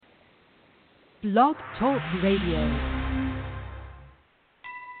Blog Talk Radio.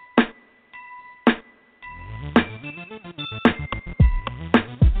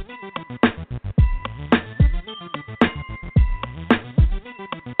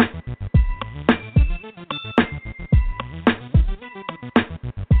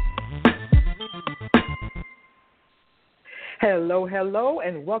 Hello,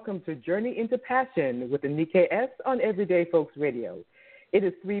 and welcome to Journey into Passion with Anike S. on Everyday Folks Radio. It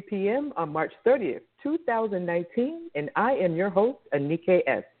is 3 p.m. on March 30th, 2019, and I am your host, Anike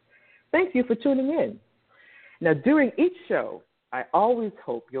S. Thank you for tuning in. Now, during each show, I always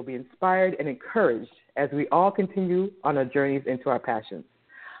hope you'll be inspired and encouraged as we all continue on our journeys into our passions.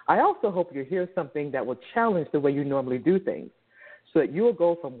 I also hope you'll hear something that will challenge the way you normally do things so that you will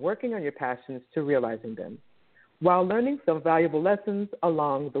go from working on your passions to realizing them, while learning some valuable lessons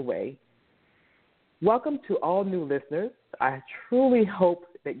along the way. Welcome to all new listeners. I truly hope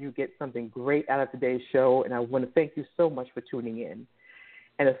that you get something great out of today's show, and I want to thank you so much for tuning in.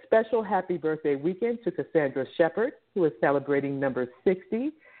 And a special happy birthday weekend to Cassandra Shepard, who is celebrating number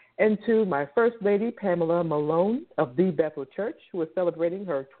 60, and to my First Lady, Pamela Malone of the Bethel Church, who is celebrating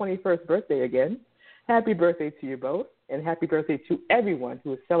her 21st birthday again. Happy birthday to you both, and happy birthday to everyone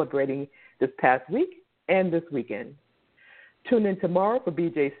who is celebrating this past week and this weekend. Tune in tomorrow for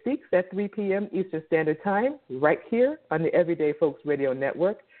BJ Speaks at 3 p.m. Eastern Standard Time, right here on the Everyday Folks Radio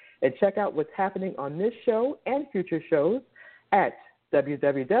Network, and check out what's happening on this show and future shows at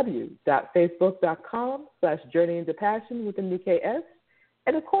www.facebook.com/Journey into Passion with Anike S,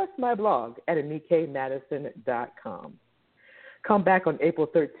 and of course my blog at AnikeMadison.com. Come back on April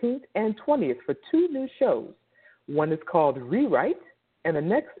 13th and 20th for two new shows. One is called Rewrite, and the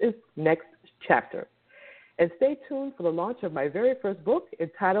next is Next Chapter. And stay tuned for the launch of my very first book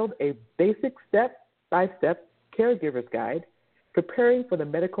entitled A Basic Step-by-Step Caregiver's Guide, Preparing for the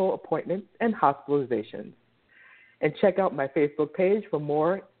Medical Appointments and Hospitalizations. And check out my Facebook page for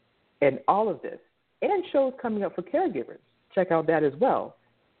more and all of this, and shows coming up for caregivers. Check out that as well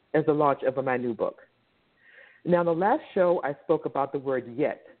as the launch of my new book. Now, the last show I spoke about the word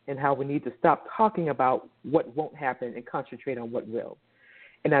yet and how we need to stop talking about what won't happen and concentrate on what will.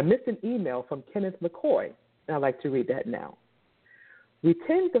 And I missed an email from Kenneth McCoy, and I'd like to read that now. We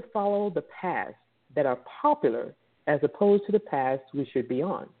tend to follow the paths that are popular as opposed to the paths we should be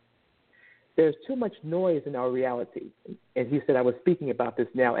on. There's too much noise in our reality. And he said I was speaking about this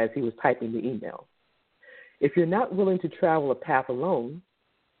now as he was typing the email. If you're not willing to travel a path alone,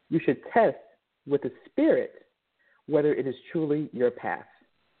 you should test with the Spirit whether it is truly your path.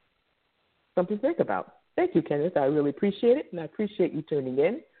 Something to think about. Thank you, Kenneth. I really appreciate it, and I appreciate you tuning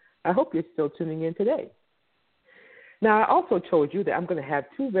in. I hope you're still tuning in today. Now, I also told you that I'm going to have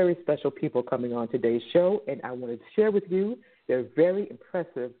two very special people coming on today's show, and I wanted to share with you their very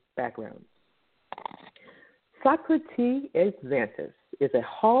impressive backgrounds. Socrate and Exantus is a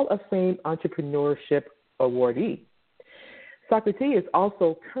Hall of Fame Entrepreneurship awardee. Socrate is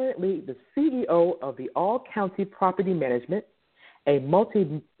also currently the CEO of the All County Property Management, a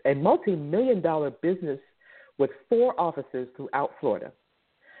multi-million-dollar business with 4 offices throughout Florida.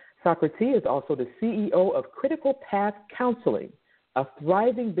 Socrate is also the CEO of Critical Path Counseling, a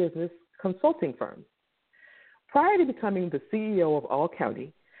thriving business consulting firm. Prior to becoming the CEO of All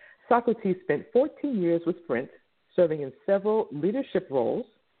County, Socrate spent 14 years with Sprint, serving in several leadership roles,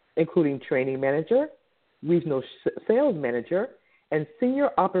 including training manager, regional sales manager, and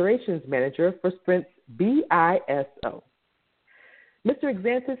senior operations manager for Sprint's BISO. Mr.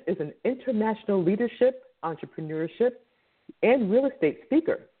 Exantus is an international leadership, entrepreneurship, and real estate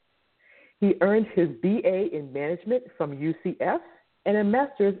speaker. He earned his BA in management from UCF and a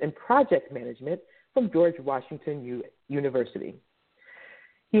master's in project management from George Washington University.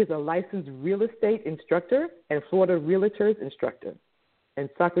 He is a licensed real estate instructor and Florida Realtors instructor. And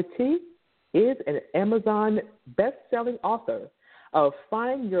Socrate is an Amazon best-selling author of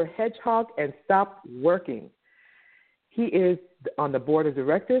Find Your Hedgehog and Stop Working. He is on the board of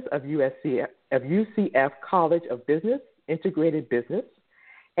directors of UCF College of Business, Integrated Business,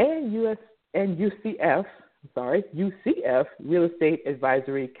 and UCF Real Estate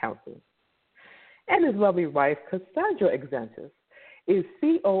Advisory Council. And his lovely wife, Cassandra Exantus, is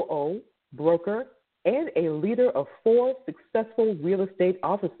COO, broker, and a leader of 4 successful real estate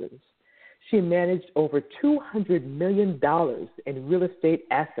offices. She managed over $200 million in real estate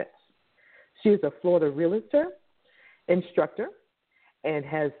assets. She is a Florida realtor, instructor, and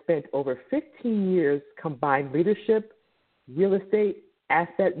has spent over 15 years combined leadership, real estate,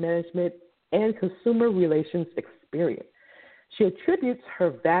 asset management, and consumer relations experience. She attributes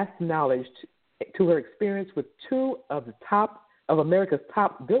her vast knowledge to her experience with 2 of America's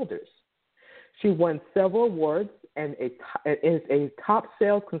top builders. She won several awards and is a top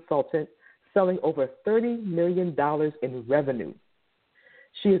sales consultant selling over $30 million in revenue.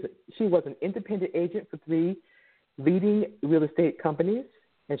 She was an independent agent for 3 leading real estate companies,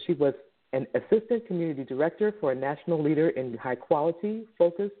 and she was an assistant community director for a national leader in high-quality,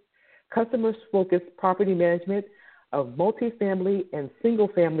 customer-focused property management of multifamily and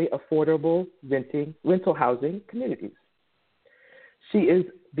single-family affordable rental housing communities. She is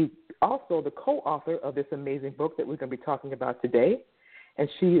also the co-author of this amazing book that we're going to be talking about today, and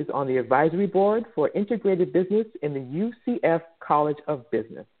she is on the advisory board for integrated business in the UCF College of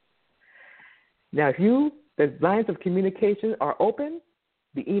Business. Now, the lines of communication are open.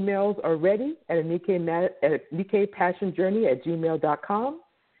 The emails are ready at nikkepassionjourney@gmail.com.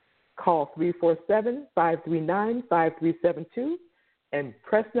 Call 347-539-5372 and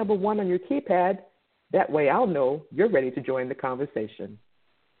press number 1 on your keypad. That way I'll know you're ready to join the conversation.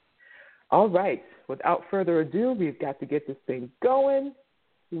 All right, without further ado, we've got to get this thing going.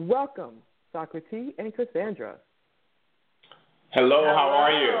 Welcome, Socrate and Cassandra. Hello, how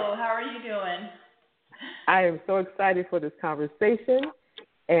are you? How are you doing? I am so excited for this conversation,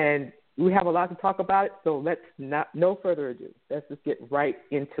 and we have a lot to talk about it, so no further ado. Let's just get right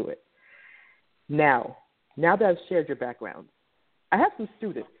into it. Now that I've shared your background, I have some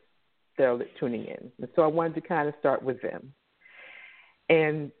students that are tuning in, and so I wanted to kind of start with them.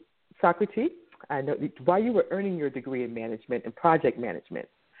 And Socrate, I know while you were earning your degree in management and project management,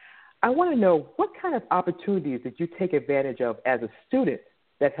 I want to know what kind of opportunities did you take advantage of as a student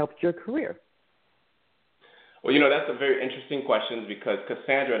that helped your career? Well, that's a very interesting question because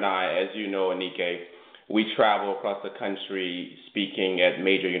Cassandra and I, as you know, Anike, we travel across the country speaking at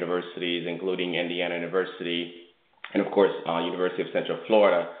major universities, including Indiana University and, of course, University of Central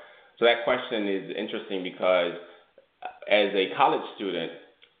Florida. So that question is interesting because as a college student,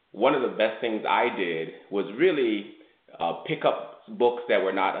 one of the best things I did was really pick up books that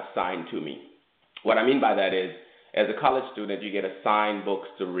were not assigned to me. What I mean by that is, as a college student, you get assigned books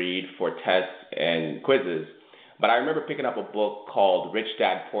to read for tests and quizzes. But I remember picking up a book called Rich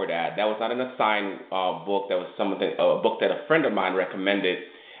Dad, Poor Dad. That was not an assigned book. That was a book that a friend of mine recommended.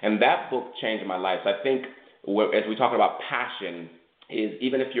 And that book changed my life. So I think as we talk about passion, is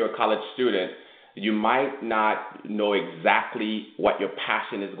even if you're a college student, you might not know exactly what your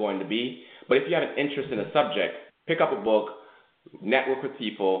passion is going to be. But if you have an interest in a subject, pick up a book, network with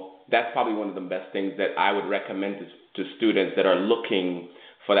people. That's probably one of the best things that I would recommend to students that are looking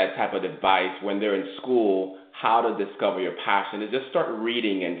for that type of advice when they're in school, how to discover your passion, is just start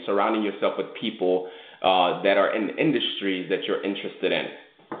reading and surrounding yourself with people that are in industries that you're interested in.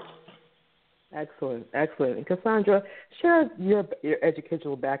 Excellent. And Cassandra, share your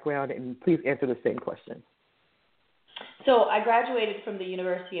educational background and please answer the same question. So I graduated from the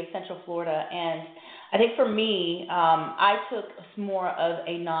University of Central Florida, and I think for me, I took more of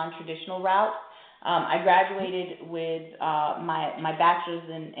a non-traditional route. I graduated with my bachelor's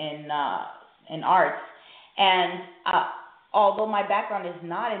in arts, and although my background is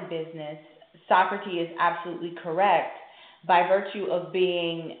not in business, Socrate is absolutely correct. By virtue of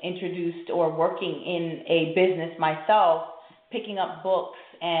being introduced or working in a business myself, picking up books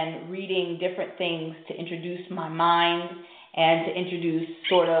and reading different things to introduce my mind and to introduce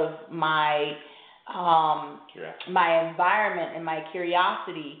sort of my my environment and my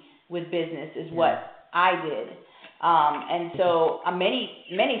curiosity with business is what I did. And so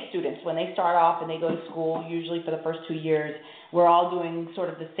many students, when they start off and they go to school, usually for the first 2 years, we're all doing sort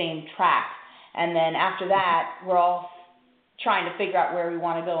of the same track. And then after that, we're all trying to figure out where we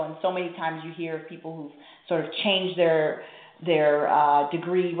want to go. And so many times you hear of people who've sort of changed their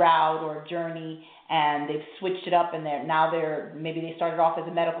degree route or journey, and they've switched it up, and maybe they started off as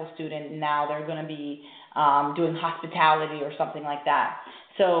a medical student, and now they're going to be doing hospitality or something like that.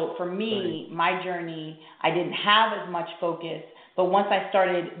 So for me, my journey, I didn't have as much focus, but once I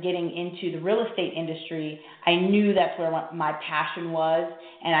started getting into the real estate industry, I knew that's where my passion was,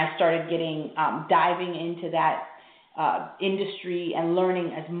 and I started diving into that industry and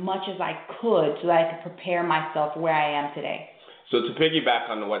learning as much as I could so that I could prepare myself for where I am today. So to piggyback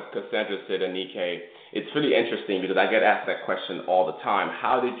on what Cassandra said, Anike, it's really interesting because I get asked that question all the time.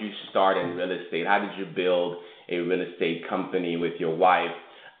 How did you start in real estate? How did you build a real estate company with your wife?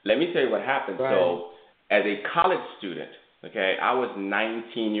 Let me tell you what happened. Right. So as a college student, I was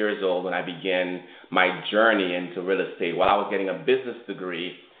 19 years old when I began my journey into real estate. While I was getting a business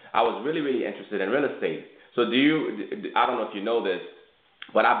degree, I was really, really interested in real estate. So I don't know if you know this,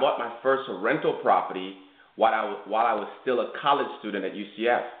 but I bought my first rental property while I was still a college student at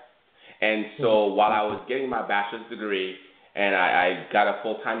UCF. And so while I was getting my bachelor's degree and I got a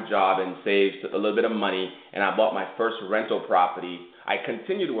full-time job and saved a little bit of money, and I bought my first rental property. I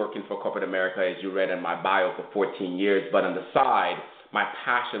continued working for corporate America, as you read in my bio, for 14 years, but on the side, my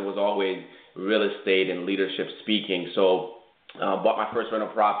passion was always real estate and leadership speaking. So bought my first rental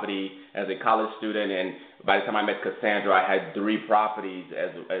property as a college student, and by the time I met Cassandra, I had 3 properties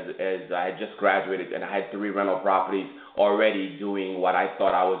as I had just graduated, and I had 3 rental properties already doing what I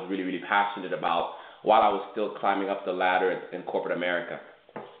thought I was really, really passionate about while I was still climbing up the ladder in corporate America.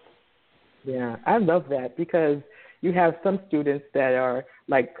 Yeah, I love that, because you have some students that are,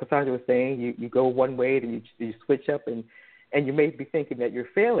 like Cassandra was saying, you go one way, then you switch up, and you may be thinking that you're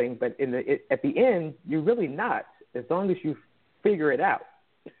failing, but at the end, you're really not, as long as you figure it out.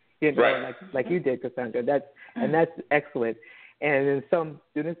 You know, right. like you did, Cassandra. That's excellent. And then some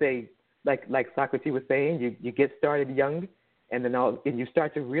students, they like Socrates was saying, you get started young, and then you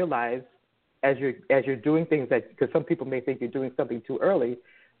start to realize as you're doing things because some people may think you're doing something too early,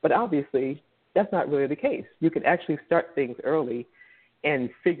 but obviously that's not really the case. You can actually start things early and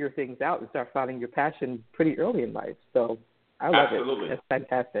figure things out and start finding your passion pretty early in life. So I love Absolutely. it. That's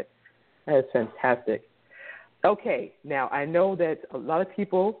fantastic. That is fantastic. Okay, now I know that a lot of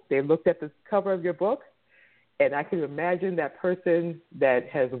people, they looked at the cover of your book, and I can imagine that person that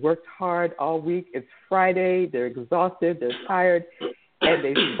has worked hard all week. It's Friday, they're exhausted, they're tired, and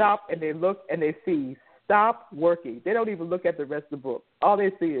they stop and they look and they see stop working. They don't even look at the rest of the book. All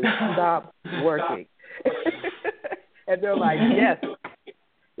they see is stop working. And they're like, yes,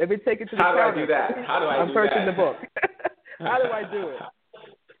 let me take it to the counter. How do I do that? How do I do that? I'm purchasing the book. How do I do it?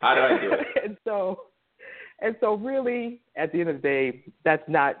 How do I do it? And so really, at the end of the day, that's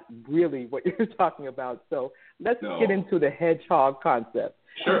not really what you're talking about. So let's get into the hedgehog concept.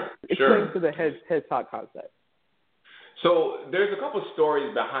 Sure. Explain to the hedgehog concept. So there's a couple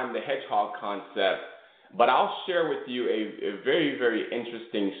stories behind the hedgehog concept, but I'll share with you a very, very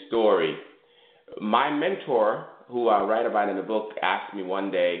interesting story. My mentor, who I write about in the book, asked me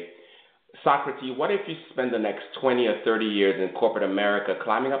one day, Socrates, what if you spend the next 20 or 30 years in corporate America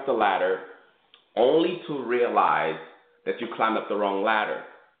climbing up the ladder only to realize that you climbed up the wrong ladder?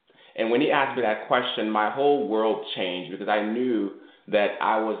 And when he asked me that question, my whole world changed, because I knew that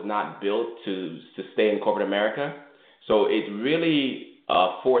I was not built to stay in corporate America. So it really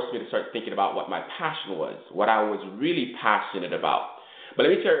forced me to start thinking about what my passion was, what I was really passionate about. But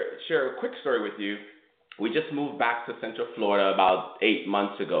let me share a quick story with you. We just moved back to Central Florida about 8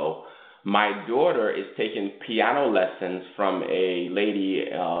 months ago. My daughter is taking piano lessons from a lady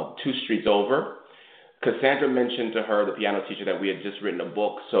 2 streets over. Cassandra mentioned to her, the piano teacher, that we had just written a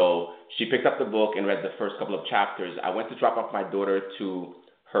book, so she picked up the book and read the first couple of chapters. I went to drop off my daughter to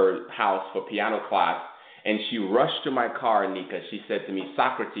her house for piano class, and she rushed to my car, Nika. She said to me,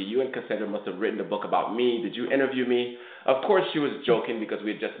 Socrates, you and Cassandra must have written a book about me. Did you interview me? Of course, she was joking because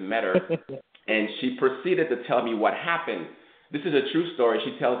we had just met her, and she proceeded to tell me what happened. This is a true story.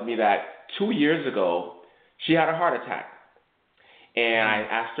 She tells me that 2 years ago, she had a heart attack. And I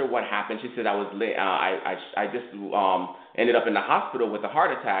asked her what happened. She said, I just ended up in the hospital with a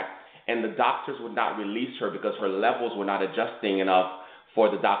heart attack, and the doctors would not release her because her levels were not adjusting enough for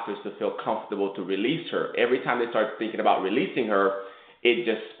the doctors to feel comfortable to release her. Every time they started thinking about releasing her, it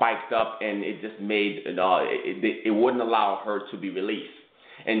just spiked up, and it just made, it wouldn't allow her to be released.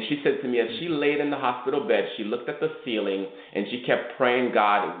 And she said to me, as she laid in the hospital bed, she looked at the ceiling, and she kept praying,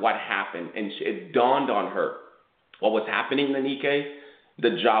 God, what happened? And it dawned on her what was happening, Nanike.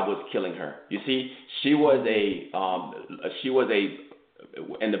 The job was killing her. You see, she was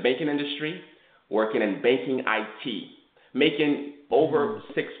in the banking industry, working in banking IT, making over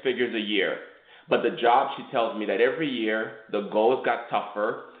 6 figures a year. But the job, she tells me that every year the goals got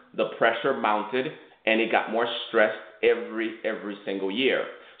tougher, the pressure mounted, and it got more stressed every single year.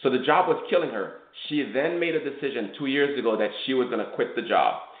 So the job was killing her. She then made a decision 2 years ago that she was going to quit the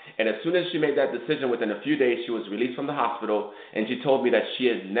job. And as soon as she made that decision, within a few days, she was released from the hospital, and she told me that she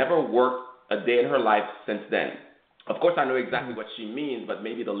has never worked a day in her life since then. Of course, I know exactly what she means, but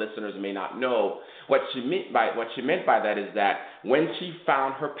maybe the listeners may not know. What she meant by that is that when she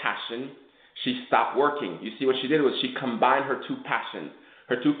found her passion, she stopped working. You see, what she did was she combined her 2 passions.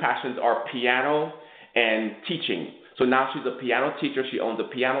 Her 2 passions are piano and teaching. So now she's a piano teacher. She owns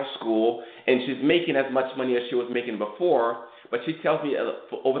a piano school, and she's making as much money as she was making before. But she tells me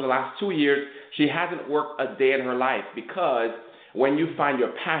over the last 2 years, she hasn't worked a day in her life, because when you find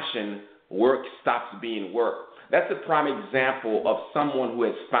your passion, work stops being work. That's a prime example of someone who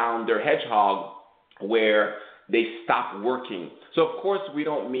has found their hedgehog where they stop working. So, of course, we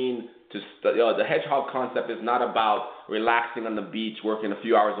don't mean The hedgehog concept is not about relaxing on the beach, working a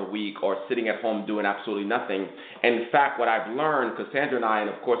few hours a week, or sitting at home doing absolutely nothing. In fact, what I've learned, Cassandra and I, and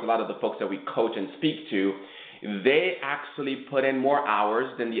of course a lot of the folks that we coach and speak to, they actually put in more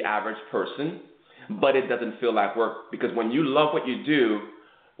hours than the average person, but it doesn't feel like work, because when you love what you do,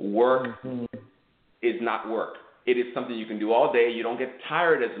 work is not work. It is something you can do all day. You don't get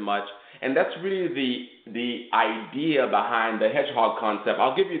tired as much. And that's really the idea behind the hedgehog concept.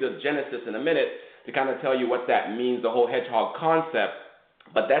 I'll give you the genesis in a minute to kind of tell you what that means, the whole hedgehog concept.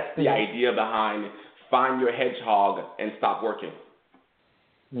 But that's the idea behind find your hedgehog and stop working.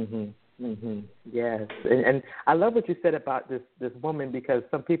 Yes. And I love what you said about this woman, because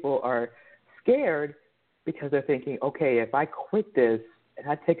some people are scared because they're thinking, okay, if I quit this and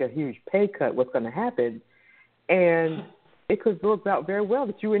I take a huge pay cut, what's going to happen? And it could work out very well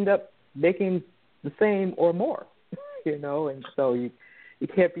that you end up making the same or more, and so you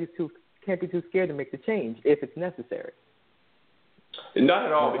can't be too scared to make the change if it's necessary. Not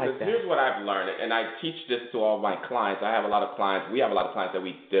at all, because here's what I've learned, and I teach this to all my clients. I have a lot of clients. We have a lot of clients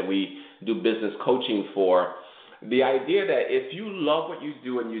that we do business coaching for. The idea that if you love what you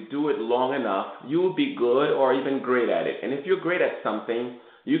do and you do it long enough, you will be good or even great at it. And if you're great at something,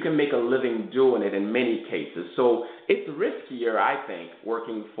 you can make a living doing it in many cases. So it's riskier, I think,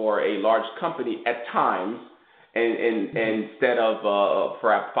 working for a large company at times instead of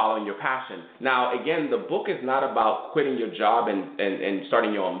perhaps following your passion. Now, again, the book is not about quitting your job and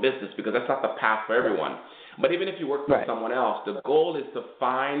starting your own business, because that's not the path for everyone. But even if you work for someone else, the goal is to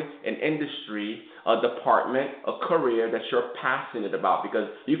find an industry, a department, a career that you're passionate about, because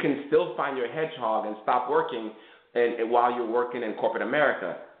you can still find your hedgehog and stop working and while you're working in corporate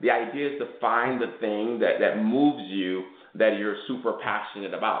America. The idea is to find the thing that moves you, that you're super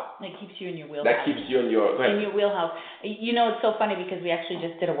passionate about. That keeps you in your wheelhouse. That keeps you in your wheelhouse. It's so funny, because we actually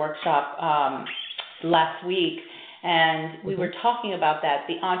just did a workshop last week, and we were talking about that,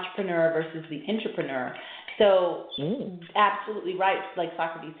 the entrepreneur versus the intrapreneur. So absolutely right, like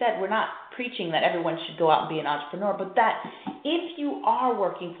Socrates said, we're not preaching that everyone should go out and be an entrepreneur, but that if you are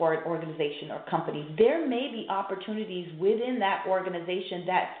working for an organization or company, there may be opportunities within that organization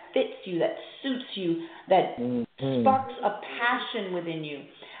that fits you, that suits you, that sparks a passion within you.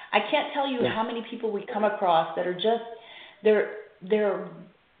 I can't tell you how many people we come across that are just, they're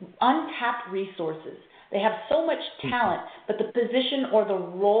untapped resources. They have so much talent, but the position or the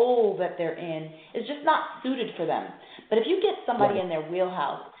role that they're in is just not suited for them. But if you get somebody in their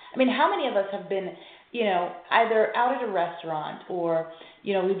wheelhouse, I mean, how many of us have been, either out at a restaurant, or,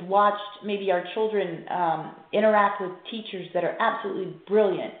 we've watched maybe our children interact with teachers that are absolutely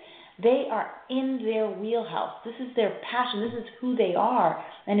brilliant. They are in their wheelhouse. This is their passion. This is who they are,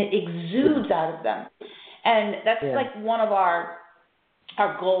 and it exudes out of them. And that's like one of our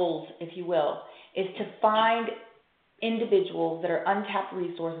goals, if you will, is to find individuals that are untapped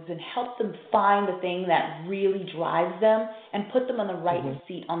resources and help them find the thing that really drives them and put them on the right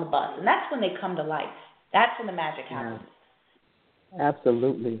seat on the bus. And that's when they come to life. That's when the magic happens.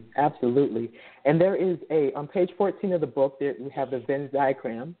 Absolutely. And there is on page 14 of the book, there we have the Venn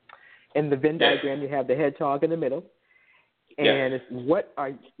diagram. In the Venn diagram, you have the hedgehog in the middle. And it's what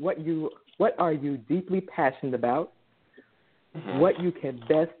are you deeply passionate about? What you can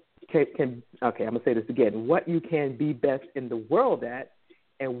best I'm going to say this again. What you can be best in the world at,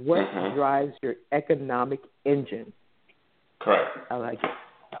 and what drives your economic engine. Correct. I like it.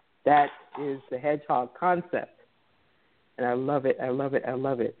 That is the hedgehog concept. And I love it.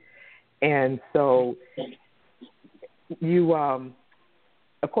 And so you,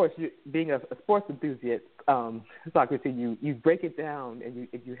 of course, being a sports enthusiast, Socrates, you break it down, and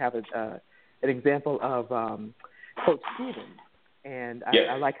you have an example of Coach Stevens. And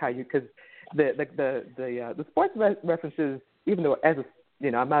I like how because the sports references, even though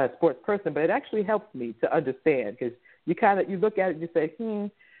I'm not a sports person, but it actually helps me to understand, because you look at it and you say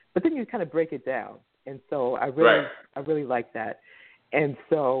but then you kind of break it down, and so I really like that. And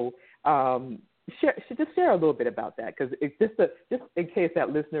so share a little bit about that, because it's just in case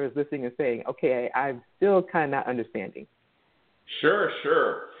that listener is listening and saying, okay, I'm still kind of not understanding. Sure.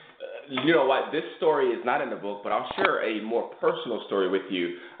 You know what? This story is not in the book, but I'll share a more personal story with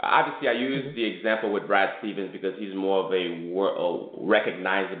you. Obviously, I use the example with Brad Stevens because he's more of a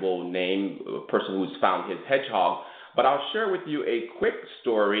recognizable name, a person who's found his hedgehog. But I'll share with you a quick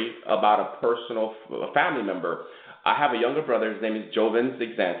story about a personal family member. I have a younger brother. His name is Socrate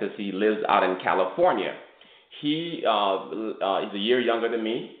Exantus. He lives out in California. He is a year younger than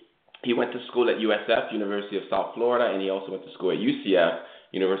me. He went to school at USF, University of South Florida, and he also went to school at UCF,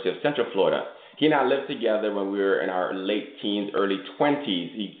 University of Central Florida. He and I lived together when we were in our late teens, early 20s.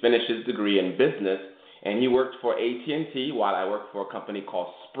 He finished his degree in business, and he worked for AT&T while I worked for a company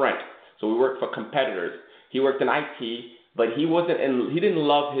called Sprint. So we worked for competitors. He worked in IT, but he didn't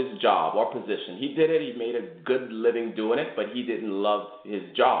love his job or position. He did it. He made a good living doing it, but he didn't love his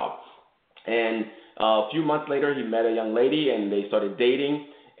job. And a few months later, he met a young lady, and they started dating.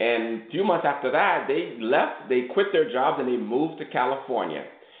 And a few months after that, they quit their jobs, and they moved to California.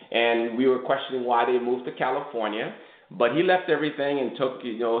 And we were questioning why they moved to California. But he left everything and took,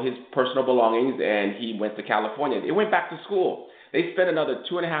 his personal belongings, and he went to California. They went back to school. They spent another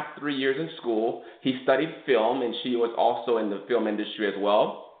 2.5, 3 years in school. He studied film, and she was also in the film industry as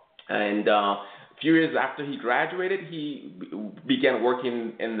well. And a few years after he graduated, he began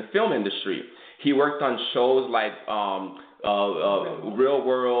working in the film industry. He worked on shows like Real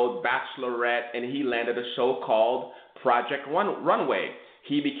World, Bachelorette, and he landed a show called Project Runway.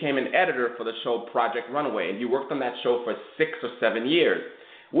 He became an editor for the show Project Runway, and he worked on that show for 6 or 7 years.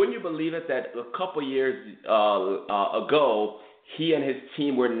 Wouldn't you believe it that a couple years ago, he and his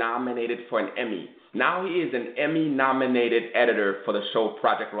team were nominated for an Emmy. Now he is an Emmy-nominated editor for the show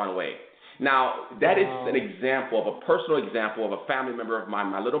Project Runway. Now, that is an example, of a personal example of a family member of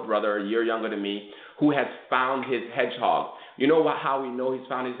mine, my little brother, a year younger than me, who has found his hedgehog. You know how we know he's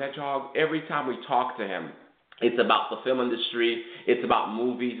found his hedgehog? Every time we talk to him, it's about the film industry. It's about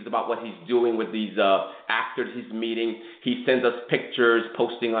movies. It's about what he's doing with these actors he's meeting. He sends us pictures,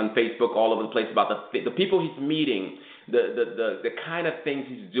 posting on Facebook all over the place about the people he's meeting, the kind of things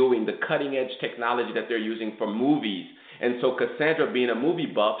he's doing, the cutting-edge technology that they're using for movies. And so Cassandra, being a movie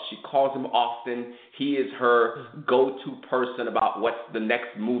buff, she calls him often. He is her go-to person about what's the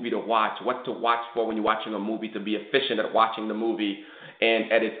next movie to watch, what to watch for when you're watching a movie to be efficient at watching the movie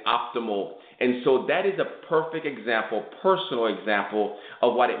and at its optimal. And so that is a perfect example, personal example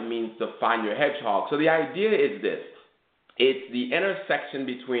of what it means to find your hedgehog. So the idea is this. It's the intersection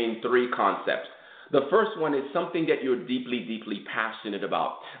between three concepts. The first one is something that you're deeply, deeply passionate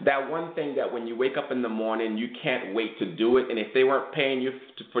about. That one thing that when you wake up in the morning, you can't wait to do it. And if they weren't paying you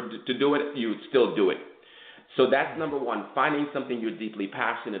to do it, you would still do it. So that's number one, finding something you're deeply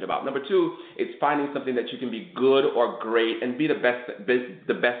passionate about. Number two, it's finding something that you can be good or great and be the best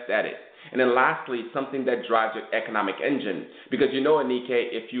at it. And then lastly, something that drives your economic engine. Because Anike,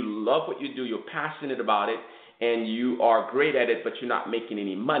 if you love what you do, you're passionate about it, and you are great at it, but you're not making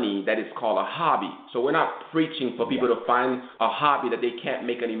any money, that is called a hobby. So we're not preaching for people to find a hobby that they can't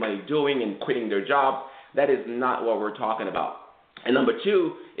make any money doing and quitting their jobs. That is not what we're talking about. And number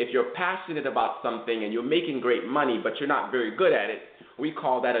two, if you're passionate about something and you're making great money, but you're not very good at it, we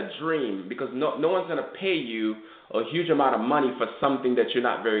call that a dream, because no one's going to pay you a huge amount of money for something that you're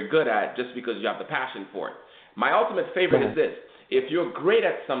not very good at just because you have the passion for it. My ultimate favorite is this. If you're great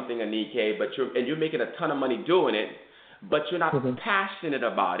at something, Anike, and you're making a ton of money doing it, but you're not passionate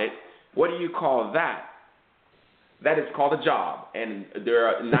about it, what do you call that? That is called a job. And there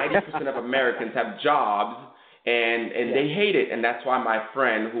are 90% of Americans have jobs, and they hate it. And that's why my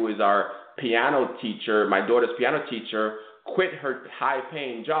friend, who is our piano teacher, my daughter's piano teacher, quit her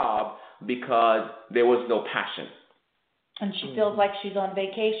high-paying job because there was no passion. And she feels like she's on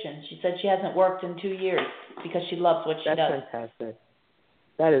vacation. She said she hasn't worked in 2 years because she loves what she does. That's fantastic.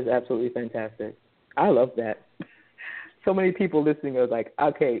 That is absolutely fantastic. I love that. So many people listening are like,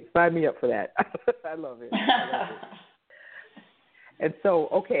 okay, sign me up for that. I love it. And so,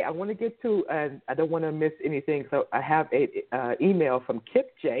 okay, I want to get to, and I don't want to miss anything, so I have an email from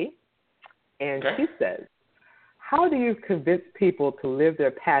Kip J, and she says, how do you convince people to live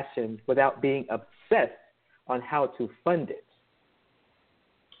their passion without being obsessed on how to fund it?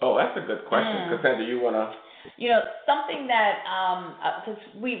 Oh, that's a good question. Cassandra, you want to? Something that, because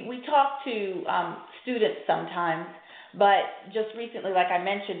we talk to students sometimes, but just recently, like I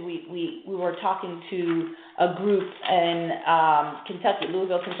mentioned, we were talking to a group in Kentucky,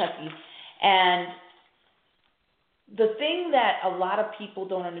 Louisville, Kentucky, and the thing that a lot of people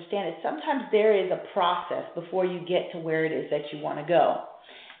don't understand is sometimes there is a process before you get to where it is that you want to go.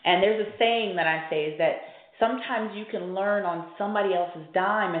 And there's a saying that I say is that sometimes you can learn on somebody else's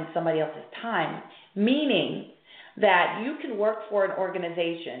dime and somebody else's time, meaning that you can work for an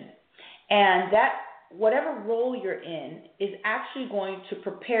organization and that whatever role you're in is actually going to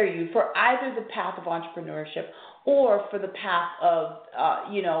prepare you for either the path of entrepreneurship or for the path of,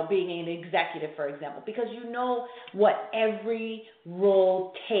 being an executive, for example, because you know what every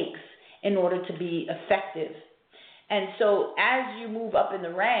role takes in order to be effective. And so as you move up in the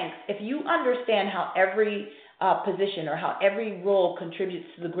ranks, if you understand how every position or how every role contributes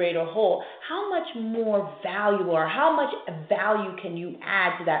to the greater whole, how much more valuable or how much value can you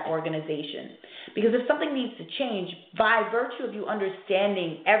add to that organization? Because if something needs to change, by virtue of you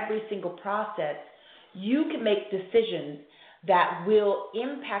understanding every single process, you can make decisions that will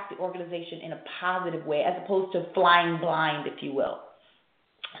impact the organization in a positive way as opposed to flying blind, if you will.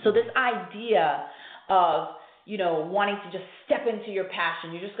 So this idea of, wanting to just step into your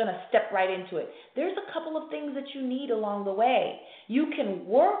passion, you're just going to step right into it. There's a couple of things that you need along the way. You can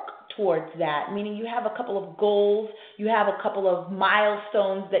work towards that, meaning you have a couple of goals, you have a couple of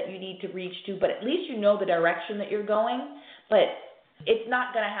milestones that you need to reach to, but at least you know the direction that you're going, but it's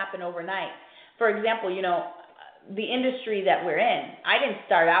not going to happen overnight. For example, the industry that we're in, I didn't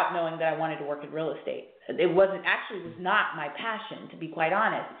start out knowing that I wanted to work in real estate. It was not my passion, to be quite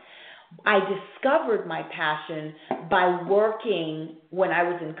honest. I discovered my passion by working when I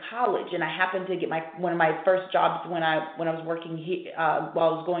was in college, and I happened to get one of my first jobs when I was working while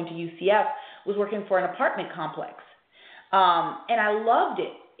I was going to UCF was working for an apartment complex, and I loved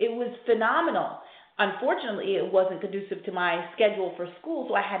it. It was phenomenal. Unfortunately, it wasn't conducive to my schedule for school,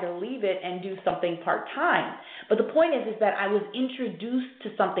 so I had to leave it and do something part-time. But the point is that I was introduced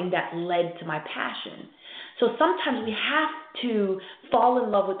to something that led to my passion. So sometimes we have to fall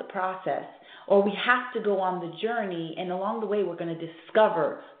in love with the process, or we have to go on the journey, and along the way we're going to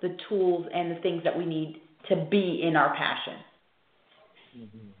discover the tools and the things that we need to be in our passion.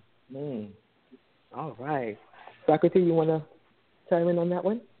 Mm-hmm. All right. Socrates, you want to chime in on that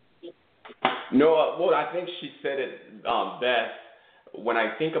one? No, well, I think she said it best. When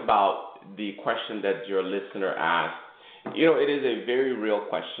I think about the question that your listener asked, it is a very real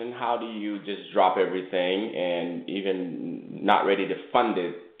question. How do you just drop everything and even not ready to fund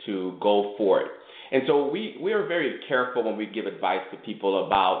it to go for it? And so we are very careful when we give advice to people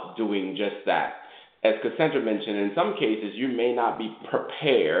about doing just that. As Cassandra mentioned, in some cases you may not be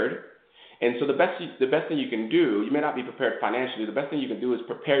prepared. And so the best thing you can do, you may not be prepared financially, the best thing you can do is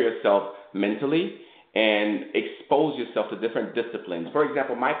prepare yourself mentally and expose yourself to different disciplines. For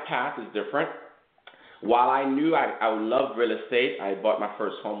example, my path is different. While I knew I would love real estate, I bought my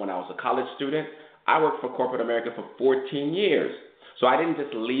first home when I was a college student. I worked for corporate America for 14 years. So I didn't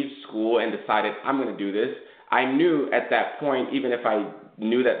just leave school and decided I'm going to do this. I knew at that point, even if I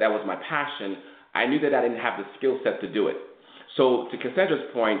knew that was my passion, I knew that I didn't have the skill set to do it. So to Cassandra's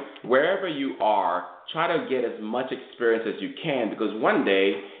point, wherever you are, try to get as much experience as you can, because one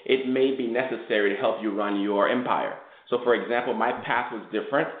day it may be necessary to help you run your empire. So for example, my path was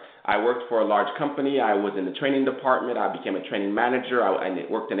different. I worked for a large company. I was in the training department. I became a training manager. I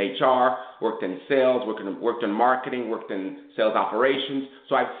worked in HR, worked in sales, worked in marketing, worked in sales operations.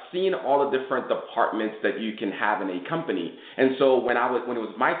 So I've seen all the different departments that you can have in a company. And so when it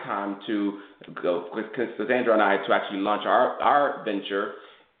was my time to go with Cassandra and I to actually launch our venture,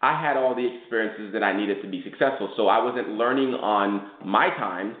 I had all the experiences that I needed to be successful. So I wasn't learning on my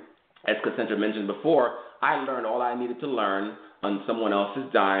time. As Cassandra mentioned before, I learned all I needed to learn on someone else's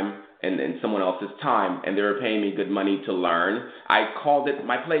dime and someone else's time, and they were paying me good money to learn. I called it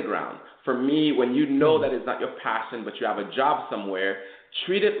my playground. For me, when you know that it's not your passion, but you have a job somewhere,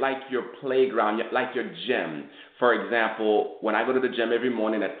 treat it like your playground, like your gym. For example, when I go to the gym every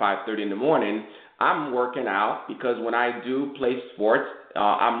morning at 5:30 in the morning, I'm working out because when I do play sports,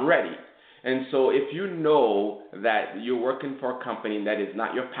 I'm ready. And so if you know that you're working for a company that is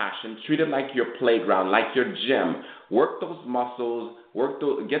not your passion, treat it like your playground, like your gym. Work those muscles,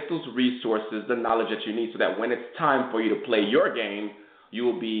 get those resources, the knowledge that you need, so that when it's time for you to play your game,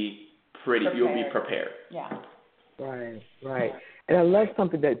 you'll be prepared. Yeah. Right. And I love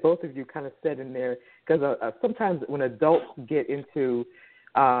something that both of you kind of said in there, because sometimes when adults get into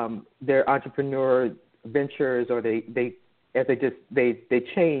their entrepreneur ventures, or they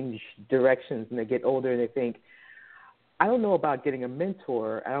change directions and they get older and they think, I don't know about getting a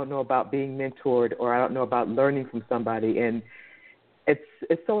mentor, I don't know about being mentored, or I don't know about learning from somebody. And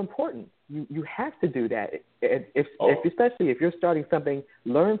it's so important. You have to do that. Especially if you're starting something,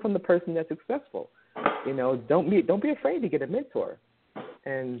 learn from the person that's successful. Don't be afraid to get a mentor.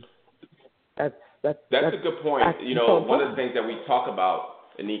 And that's a good point. One of the things that we talk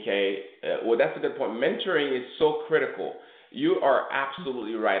about, Anike, that's a good point. Mentoring is so critical. You are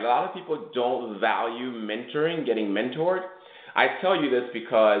absolutely right. A lot of people don't value mentoring, getting mentored. I tell you this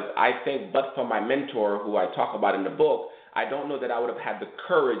because I think, but for my mentor, who I talk about in the book, I don't know that I would have had the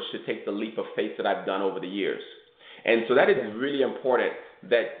courage to take the leap of faith that I've done over the years. And so that is really important,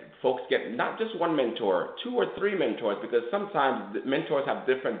 that folks get not just one mentor, 2 or 3 mentors, because sometimes mentors have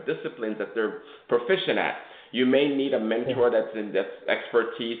different disciplines that they're proficient at. You may need a mentor that's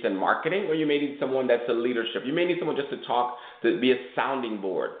expertise in marketing, or you may need someone that's in leadership. You may need someone just to talk, to be a sounding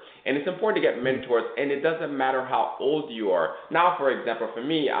board. And it's important to get mentors, and it doesn't matter how old you are. Now, for example, for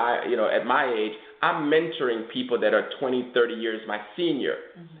me, at my age, I'm mentoring people that are 20, 30 years my senior.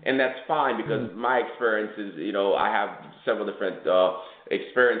 And that's fine because my experience is, I have several different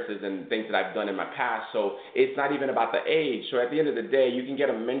experiences and things that I've done in my past. So it's not even about the age. So at the end of the day, you can get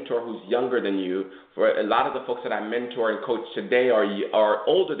a mentor who's younger than you. For a lot of the folks that I mentor and coach today are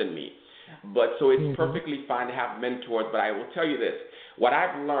older than me. But so it's perfectly fine to have mentors. But I will tell you this. What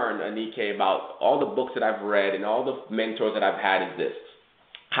I've learned, Anike, about all the books that I've read and all the mentors that I've had is this.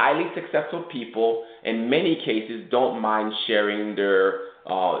 Highly successful people, in many cases, don't mind sharing their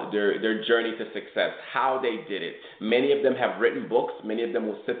journey to success, how they did it. Many of them have written books. Many of them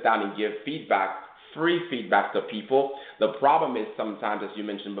will sit down and give feedback, free feedback to people. The problem is sometimes, as you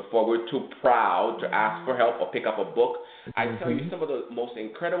mentioned before, we're too proud to ask for help or pick up a book. I tell you, some of the most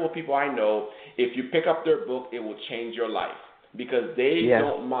incredible people I know, if you pick up their book, it will change your life because they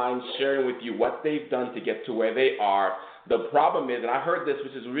don't mind sharing with you what they've done to get to where they are. The problem is, and I heard this,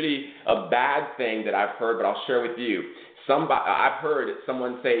 which is really a bad thing that I've heard, but I'll share with you. I've heard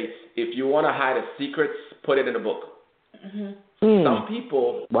someone say, if you want to hide a secret, put it in a book. Some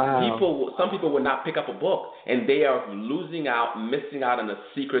people will not pick up a book, and they are missing out on the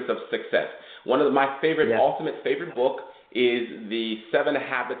secrets of success. One of my ultimate favorite book is The 7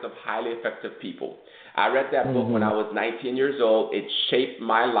 Habits of Highly Effective People. I read that book when I was 19 years old. It shaped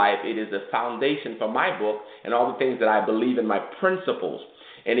my life. It is the foundation for my book and all the things that I believe in, my principles.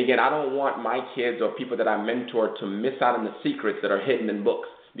 And again, I don't want my kids or people that I mentor to miss out on the secrets that are hidden in books,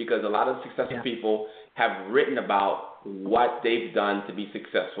 because a lot of successful people have written about what they've done to be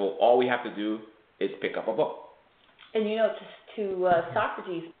successful. All we have to do is pick up a book. And to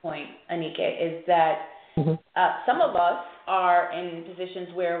Socrates' point, Anike, is that some of us are in positions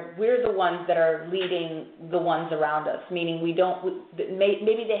where we're the ones that are leading the ones around us, meaning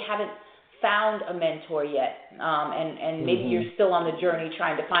maybe they haven't found a mentor yet, and maybe you're still on the journey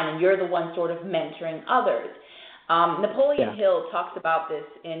trying to find, and you're the one sort of mentoring others. Napoleon Hill talks about this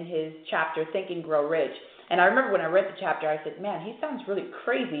in his chapter, Think and Grow Rich. And I remember when I read the chapter, I said, man, he sounds really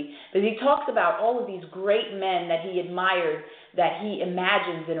crazy. But he talks about all of these great men that he admired, that he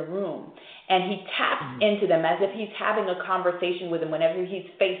imagines in a room. And he taps into them as if he's having a conversation with them whenever he's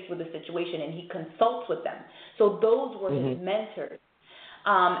faced with a situation, and he consults with them. So those were his mentors.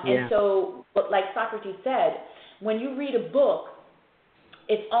 And so, like Socrates said, when you read a book,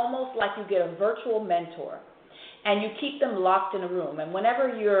 it's almost like you get a virtual mentor. And you keep them locked in a room. And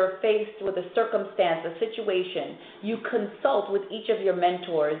whenever you're faced with a circumstance, a situation, you consult with each of your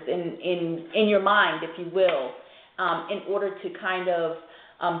mentors in your mind, if you will, in order to kind of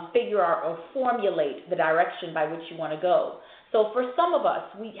figure out or formulate the direction by which you want to go. So for some of us,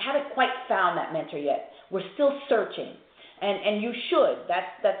 we haven't quite found that mentor yet. We're still searching. And you should.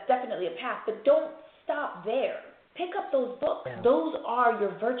 That's definitely a path. But don't stop there. Pick up those books. Those are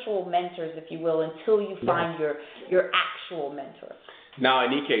your virtual mentors, if you will, until you find your actual mentor. Now,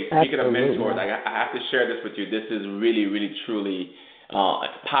 Anike, speaking of mentors, I have to share this with you. This is really, really, truly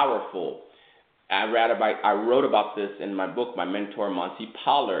powerful. I wrote about this in my book, my mentor, Monty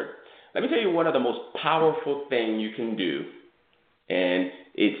Pollard. Let me tell you one of the most powerful things you can do, and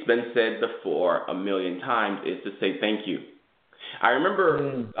it's been said before a million times, is to say thank you. I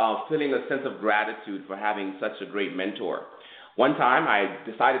remember feeling a sense of gratitude for having such a great mentor. One time I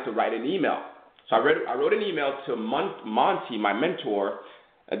decided to write an email. So I wrote an email to Monty, my mentor.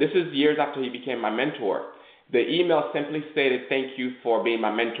 This is years after he became my mentor. The email simply stated, thank you for being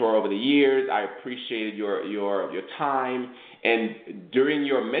my mentor over the years. I appreciated your time. And during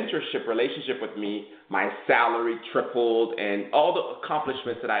your mentorship relationship with me, my salary tripled and all the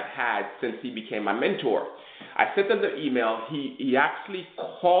accomplishments that I've had since he became my mentor. I sent him the email. He actually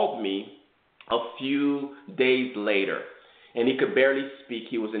called me a few days later, and he could barely speak.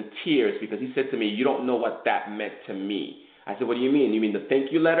 He was in tears because he said to me, you don't know what that meant to me. I said, what do you mean? You mean the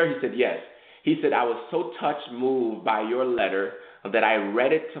thank you letter? He said, yes. He said, I was so touched, moved by your letter that I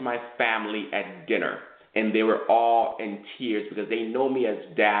read it to my family at dinner, and they were all in tears because they know me as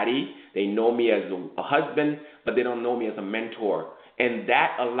daddy, they know me as a husband, but they don't know me as a mentor. And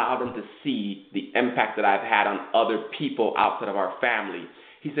that allowed them to see the impact that I've had on other people outside of our family.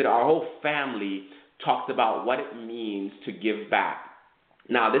 He said our whole family talked about what it means to give back.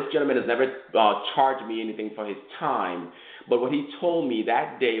 Now, this gentleman has never charged me anything for his time, but what he told me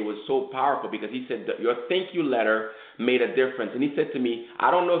that day was so powerful because he said that your thank you letter made a difference. And he said to me, I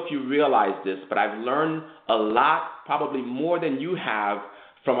don't know if you realize this, but I've learned a lot, probably more than you have,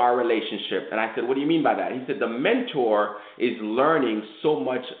 from our relationship. And I said, what do you mean by that? He said, the mentor is learning so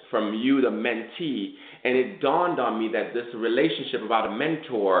much from you, the mentee. And it dawned on me that this relationship about a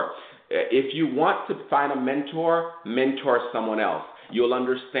mentor, if you want to find a mentor someone else. You'll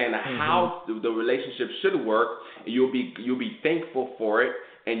understand how the relationship should work. You'll be thankful for it,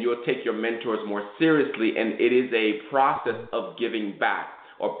 and you'll take your mentors more seriously. And it is a process of giving back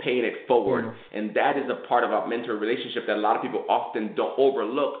or paying it forward. And that is a part of our mentor relationship that a lot of people often don't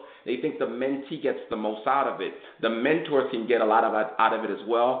overlook. They think the mentee gets the most out of it. The mentor can get a lot out of it as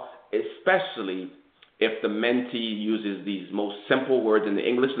well, especially if the mentee uses these most simple words in the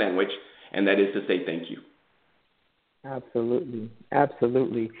English language, and that is to say thank you. Absolutely.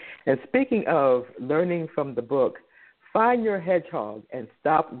 Absolutely. And speaking of learning from the book, find your hedgehog and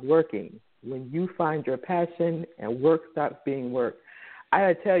stop working when you find your passion and work stops being work. I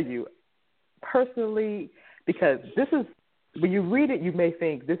gotta tell you, personally, because this is, when you read it, you may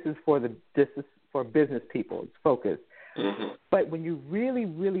think this is for business people. It's focused. But when you really,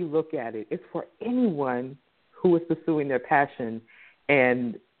 really look at it, it's for anyone who is pursuing their passion.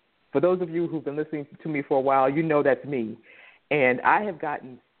 And for those of you who've been listening to me for a while, you know that's me. And I have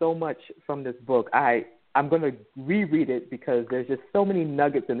gotten so much from this book. I'm going to reread it because there's just so many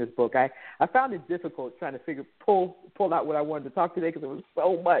nuggets in this book. I found it difficult trying to pull out what I wanted to talk today because it was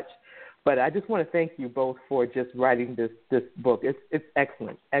so much. But I just want to thank you both for just writing this book. It's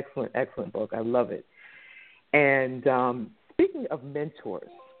excellent, excellent, excellent book. I love it. And speaking of mentors,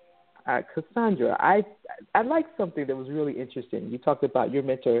 Cassandra, I like something that was really interesting. You talked about your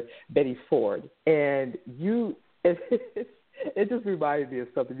mentor, Betty Ford, and it just reminded me of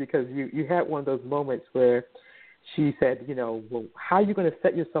something because you had one of those moments where she said, well, how are you going to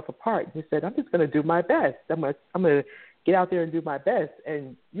set yourself apart? You said, I'm just going to do my best. I'm going to get out there and do my best.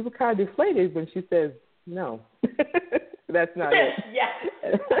 And you were kind of deflated when she says, no, that's not it. Yes,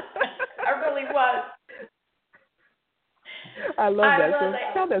 I really was. I love that. So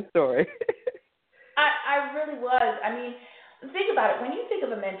tell that story. I really was. I mean, think about it. When you think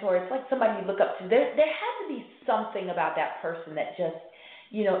of a mentor, it's like somebody you look up to. There had to be something about that person that just,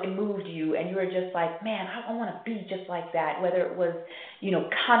 it moved you, and you were just like, man, I want to be just like that. Whether it was,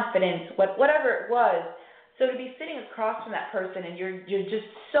 confidence, whatever it was. So to be sitting across from that person, and you're just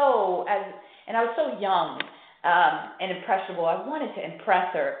and I was so young and impressionable. I wanted to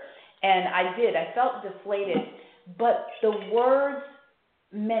impress her, and I did. I felt deflated, but the words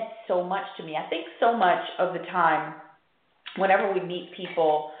meant so much to me. I think so much of the time, whenever we meet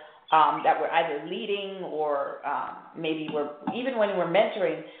people that we're either leading or maybe even when we're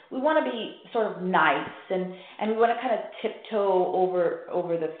mentoring, we want to be sort of nice and we want to kind of tiptoe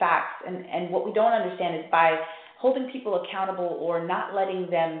over the facts. And what we don't understand is by holding people accountable or not letting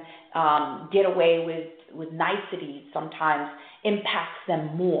them get away with niceties sometimes impacts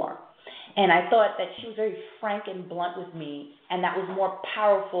them more. And I thought that she was very frank and blunt with me, and that was more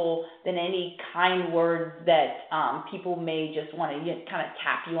powerful than any kind words that people may just want to kind of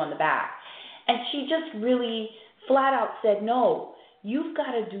tap you on the back. And she just really flat out said, no, you've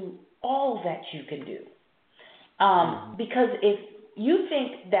got to do all that you can do. Because if you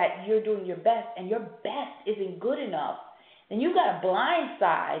think that you're doing your best and your best isn't good enough, then you've got a blind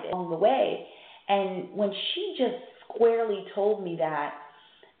side along the way. And when she just squarely told me that,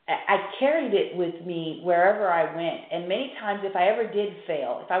 I carried it with me wherever I went. And many times if I ever did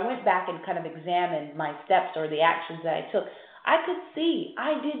fail, if I went back and kind of examined my steps or the actions that I took, I could see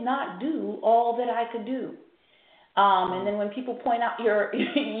I did not do all that I could do. And then when people point out your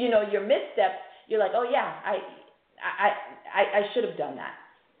missteps, you're like, oh yeah, I should have done that.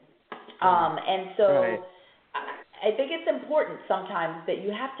 And so right. I think it's important sometimes that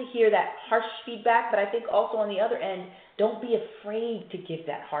you have to hear that harsh feedback, but I think also on the other end, don't be afraid to give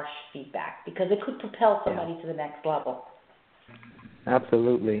that harsh feedback because it could propel somebody to the next level.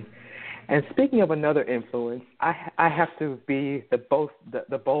 Absolutely. And speaking of another influence, I have to be the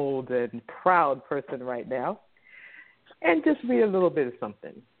bold and proud person right now and just read a little bit of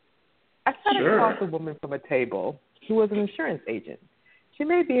something. I sat across a woman from a table who was an insurance agent. She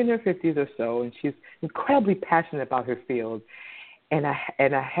may be in her 50s or so, and she's incredibly passionate about her field. And I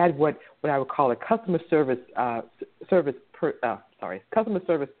had what I would call a customer service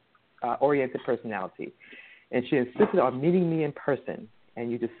oriented personality. And she insisted on meeting me in person,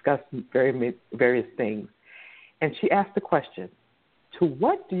 and you discussed various things. And she asked the question, to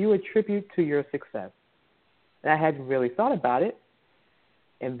what do you attribute to your success? And I hadn't really thought about it.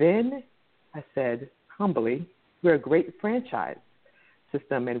 And then I said, humbly, we're a great franchise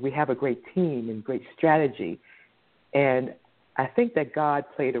system, and we have a great team and great strategy. And I think that God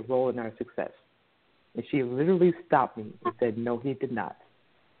played a role in our success. And she literally stopped me and said, no, he did not.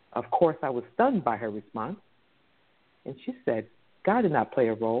 Of course, I was stunned by her response. And she said, God did not play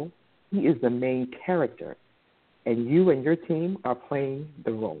a role. He is the main character. And you and your team are playing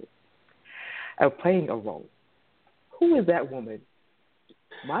the role. Playing a role. Who is that woman?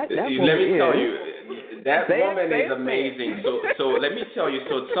 Let me tell you, that woman is amazing. So let me tell you,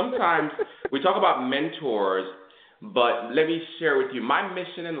 so sometimes we talk about mentors, but let me share with you, my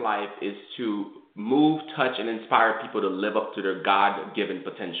mission in life is to move, touch, and inspire people to live up to their God-given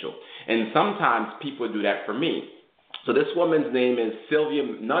potential. And sometimes people do that for me. So this woman's name is Sylvia,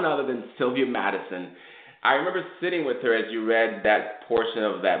 none other than Sylvia Madison. I remember sitting with her as you read that portion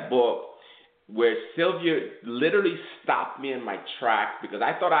of that book, where Sylvia literally stopped me in my tracks because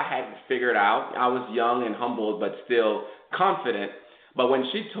I thought I had it figured out. I was young and humbled, but still confident. But when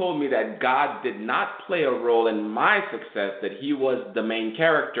she told me that God did not play a role in my success, that he was the main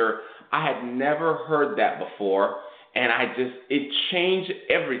character, I had never heard that before. And it changed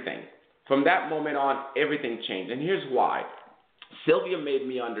everything. From that moment on, everything changed. And here's why. Sylvia made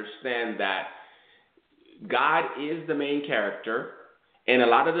me understand that God is the main character. And a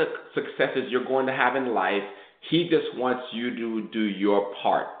lot of the successes you're going to have in life, he just wants you to do your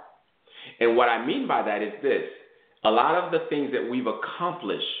part. And what I mean by that is this. A lot of the things that we've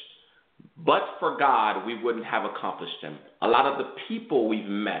accomplished, but for God, we wouldn't have accomplished them. A lot of the people we've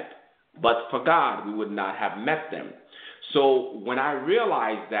met, but for God, we would not have met them. So when I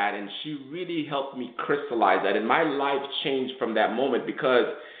realized that, and she really helped me crystallize that, and my life changed from that moment because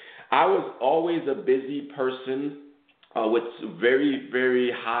I was always a busy person with very,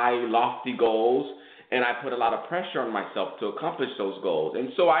 very high, lofty goals, and I put a lot of pressure on myself to accomplish those goals.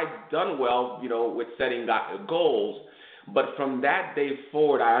 And so I've done well, with setting goals, but from that day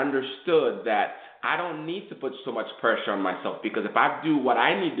forward, I understood that I don't need to put so much pressure on myself because if I do what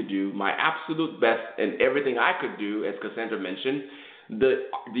I need to do, my absolute best and everything I could do, as Cassandra mentioned,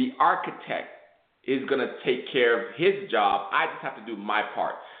 the architect is going to take care of his job. I just have to do my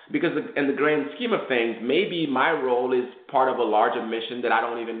part. Because in the grand scheme of things, maybe my role is part of a larger mission that I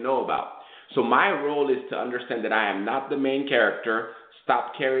don't even know about. So my role is to understand that I am not the main character,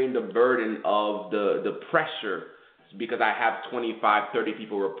 stop carrying the burden of the pressure because I have 25, 30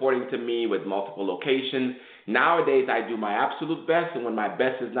 people reporting to me with multiple locations. Nowadays, I do my absolute best, and when my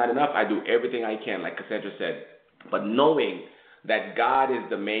best is not enough, I do everything I can, like Cassandra said. But knowing that God is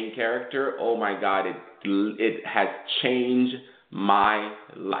the main character, oh my God, it has changed my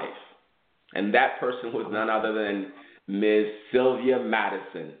life. And that person was none other than Ms. Sylvia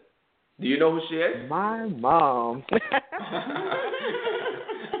Madison. Do you know who she is? My mom.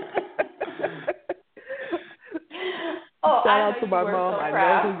 Shout out to my mom. So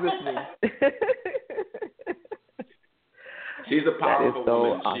I know who's listening. She's a powerful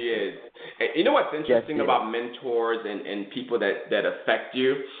woman. Awesome. She is. And you know what's interesting about mentors and people that affect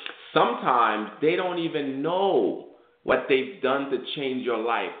you? Sometimes they don't even know what they've done to change your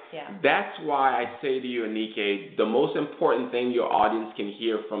life. Yeah. That's why I say to you, Anike, the most important thing your audience can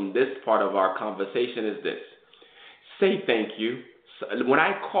hear from this part of our conversation is this. Say thank you. When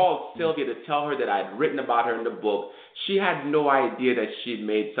I called Sylvia to tell her that I'd written about her in the book, she had no idea that she'd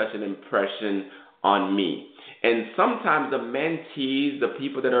made such an impression on me. And sometimes the mentees, the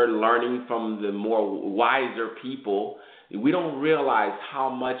people that are learning from the more wiser people, we don't realize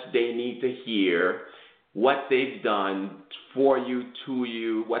how much they need to hear what they've done for you, to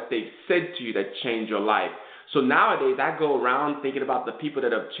you, what they've said to you that changed your life. So nowadays, I go around thinking about the people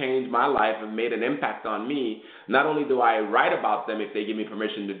that have changed my life and made an impact on me. Not only do I write about them if they give me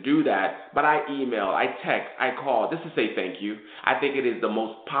permission to do that, but I email, I text, I call just to say thank you. I think it is the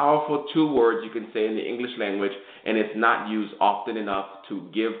most powerful 2 words you can say in the English language, and it's not used often enough to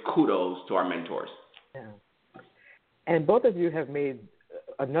give kudos to our mentors. Yeah. And both of you have made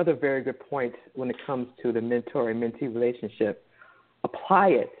another very good point when it comes to the mentor and mentee relationship. Apply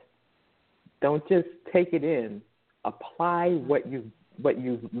it. Don't just take it in. Apply what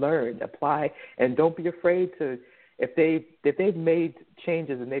you've learned. Apply, and don't be afraid to, if they've made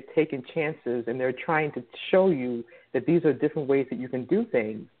changes and they've taken chances and they're trying to show you that these are different ways that you can do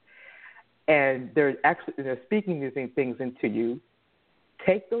things, and they're speaking these things into you.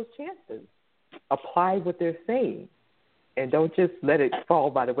 Take those chances. Apply what they're saying. And don't just let it fall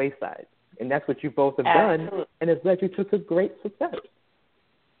by the wayside. And that's what you both have done, and it's led you to great success.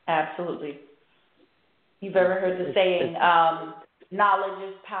 Absolutely. You've ever heard the saying, knowledge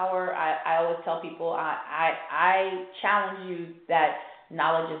is power? I always tell people, I challenge you that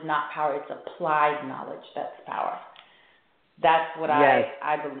knowledge is not power, it's applied knowledge that's power. That's what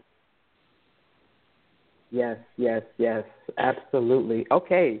I believe. Yes, absolutely.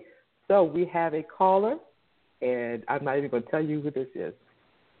 Okay, so we have a caller. And I'm not even going to tell you who this is.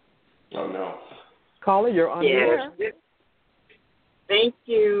 Oh, no. Caller, you're on the air. Thank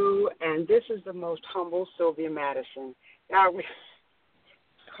you. And this is the most humble Sylvia Madison. Now, we're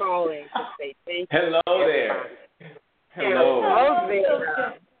calling to say thank you. Hello there. Hello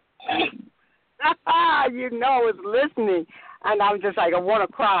there. You know I was listening, and I was just like, I want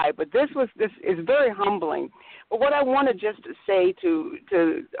to cry. But this is very humbling. But what I want to just say to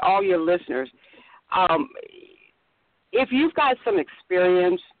all your listeners, if you've got some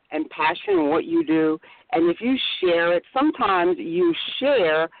experience and passion in what you do, and if you share it, sometimes you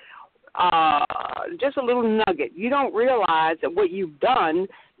share just a little nugget. You don't realize that what you've done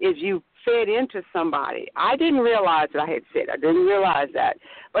is you fed into somebody. I didn't realize that I had said. I didn't realize that.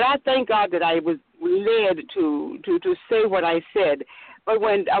 But I thank God that I was led to say what I said. But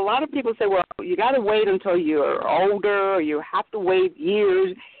when a lot of people say, well, you got to wait until you're older, or you have to wait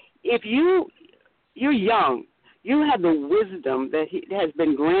years. If you're young, you have the wisdom that has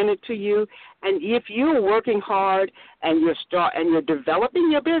been granted to you, and if you're working hard and you're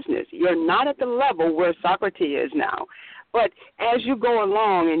developing your business, you're not at the level where Socrates is now. But as you go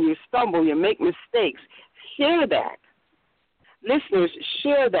along and you stumble, you make mistakes, share that. Listeners,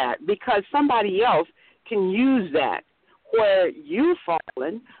 share that, because somebody else can use that where you've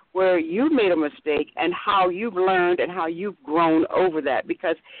fallen, where you made a mistake, and how you've learned and how you've grown over that.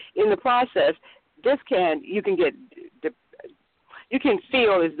 Because in the process, you can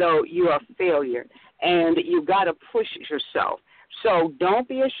feel as though you are a failure, and you've got to push yourself. So don't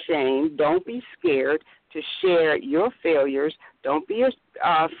be ashamed. Don't be scared to share your failures. Don't be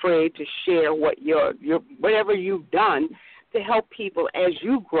afraid to share whatever you've done to help people as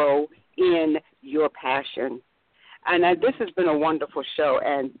you grow in your passion. And this has been a wonderful show.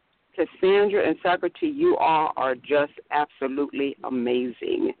 And Cassandra and Socrates, you all are just absolutely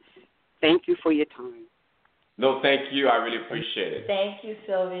amazing. Thank you for your time. No, thank you. I really appreciate it. Thank you,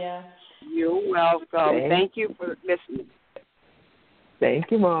 Sylvia. You're welcome. Thank you for listening.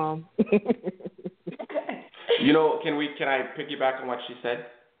 Thank you, Mom. You know, can I piggyback on what she said?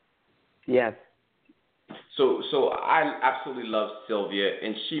 Yes. So I absolutely love Sylvia,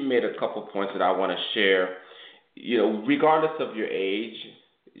 and she made a couple points that I want to share. You know, regardless of your age,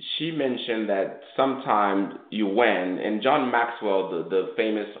 she mentioned that sometimes you win, and John Maxwell, the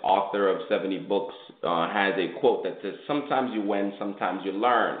famous author of 70 books, has a quote that says, sometimes you win, sometimes you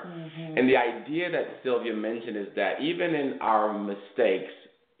learn. Mm-hmm. And the idea that Sylvia mentioned is that even in our mistakes,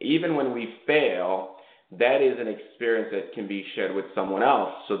 even when we fail, that is an experience that can be shared with someone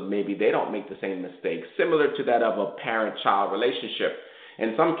else, so maybe they don't make the same mistakes, similar to that of a parent-child relationship.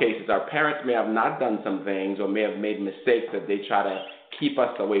 In some cases, our parents may have not done some things or may have made mistakes that they try to keep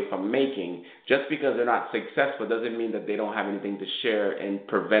us away from making. Just because they're not successful doesn't mean that they don't have anything to share and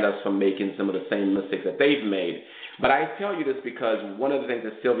prevent us from making some of the same mistakes that they've made. But I tell you this because one of the things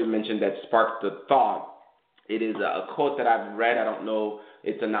that Sylvia mentioned that sparked the thought, it is a quote that I've read. I don't know.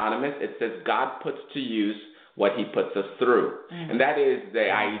 It's anonymous. It says, God puts to use what he puts us through. Mm-hmm. And that is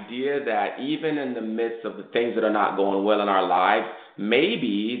the idea that even in the midst of the things that are not going well in our lives,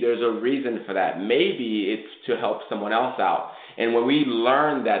 maybe there's a reason for that. Maybe it's to help someone else out. And when we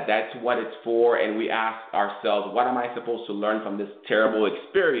learn that that's what it's for, and we ask ourselves, what am I supposed to learn from this terrible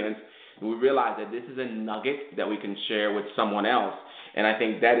experience? And we realize that this is a nugget that we can share with someone else. And I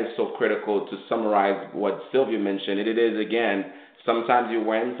think that is so critical to summarize what Sylvia mentioned. It is, again, sometimes you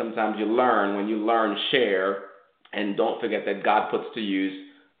win, sometimes you learn. When you learn, share, and don't forget that God puts to use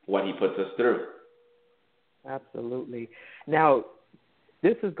what he puts us through. Absolutely. Now,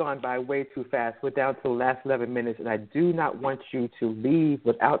 this has gone by way too fast. We're down to the last 11 minutes, and I do not want you to leave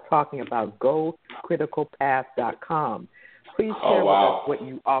without talking about GoCriticalPath.com. Please share with us what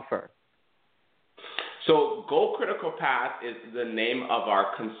you offer. So Go Critical Path is the name of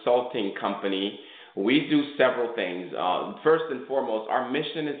our consulting company. We do several things. First and foremost, our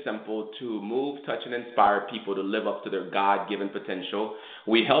mission is simple: to move, touch, and inspire people to live up to their God-given potential.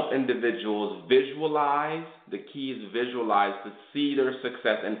 We help individuals visualize, the key is visualize, to see their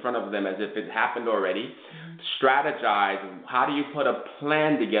success in front of them as if it happened already. Strategize, how do you put a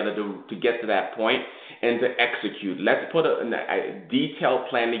plan together to get to that point, and to execute. Let's put a detailed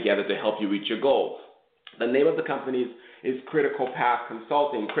plan together to help you reach your goal. The name of the company is Critical Path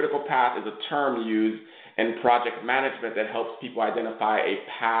Consulting. Critical Path is a term used in project management that helps people identify a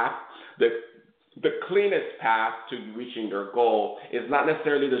path. The cleanest path to reaching their goal is not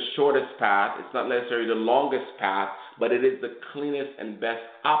necessarily the shortest path. It's not necessarily the longest path, but it is the cleanest and best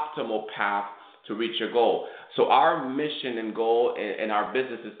optimal path to reach your goal. So our mission and goal in our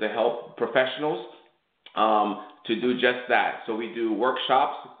business is to help professionals to do just that. So we do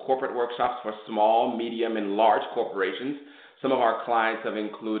workshops, corporate workshops for small, medium, and large corporations. Some of our clients have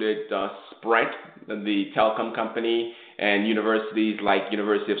included Sprint, the telecom company, and universities like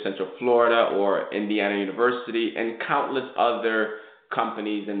University of Central Florida or Indiana University, and countless other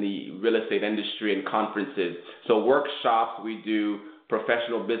companies in the real estate industry and conferences. So workshops, we do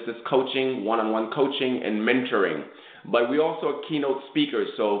professional business coaching, one-on-one coaching, and mentoring. But we also are keynote speakers,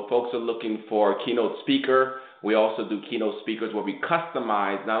 so folks are looking for a keynote speaker. We also do keynote speakers where we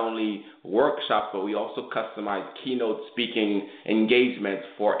customize not only workshops, but we also customize keynote speaking engagements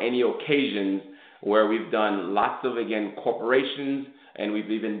for any occasions where we've done lots of, again, corporations, and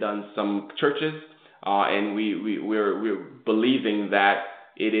we've even done some churches. And we're believing that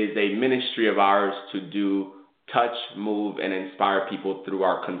it is a ministry of ours to do touch, move, and inspire people through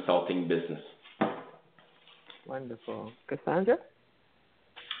our consulting business. Wonderful. Cassandra?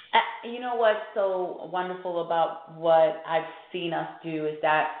 You know what's so wonderful about what I've seen us do is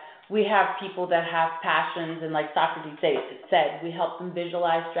that we have people that have passions, and like Socrates said, we help them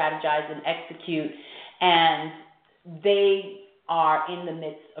visualize, strategize, and execute, and they are in the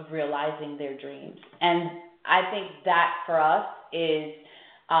midst of realizing their dreams. And I think that for us is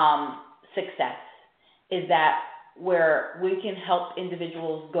success, is that where we can help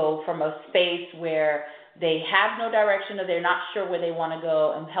individuals go from a space where they have no direction or they're not sure where they want to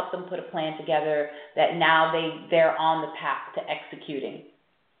go, and help them put a plan together that now they're on the path to executing.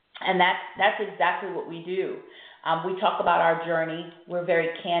 And that's exactly what we do. We talk about our journey. We're very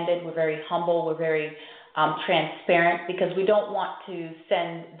candid. We're very humble. We're very transparent, because we don't want to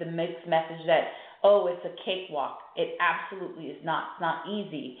send the mixed message that, oh, it's a cakewalk. It absolutely is not. It's not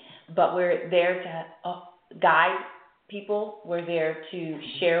easy. But we're there to guide people. We're there to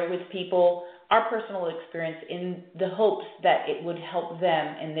share with people our personal experience in the hopes that it would help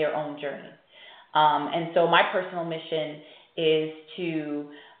them in their own journey. And so my personal mission is to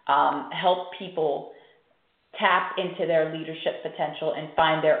help people tap into their leadership potential and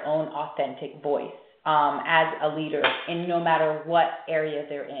find their own authentic voice as a leader in no matter what area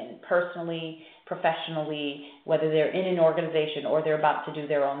they're in, personally, professionally, whether they're in an organization or they're about to do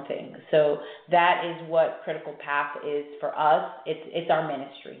their own thing. So that is what Critical Path is for us. It's our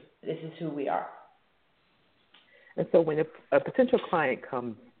ministry. This is who we are. And so when a potential client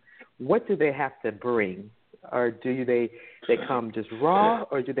comes, what do they have to bring? Or do they come just raw,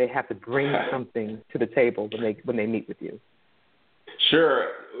 or do they have to bring something to the table when they meet with you? Sure.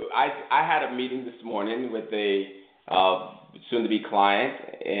 I had a meeting this morning with a soon-to-be client,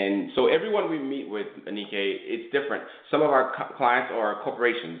 and so everyone we meet with, Anike, it's different. Some of our clients are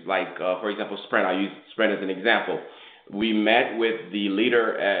corporations, like, for example, Sprint. I use Sprint as an example. We met with the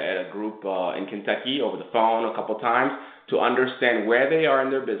leader at a group in Kentucky over the phone a couple times to understand where they are in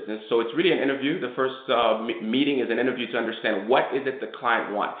their business. So it's really an interview. The first meeting is an interview to understand what is it the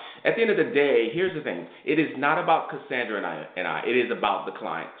client wants. At the end of the day, here's the thing. It is not about Cassandra and I. It is about the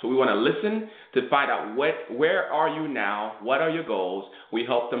client. So we want to listen to find out where are you now, what are your goals. We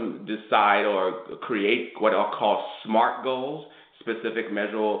help them decide or create what I'll call SMART goals. Specific,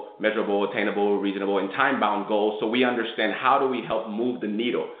 measurable, attainable, reasonable, and time-bound goals, so we understand how do we help move the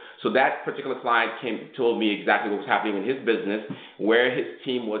needle. So that particular client told me exactly what was happening in his business, where his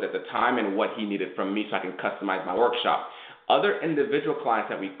team was at the time, and what he needed from me so I can customize my workshop. Other individual clients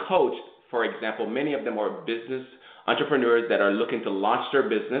that we coach, for example, many of them are business entrepreneurs that are looking to launch their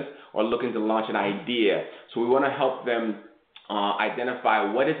business or looking to launch an idea. So we want to help them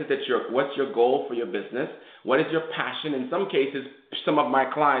identify what is it what's your goal for your business, what is your passion. In some cases, some of my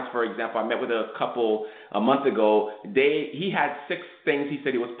clients, for example, I met with a couple a month ago, he had 6 things he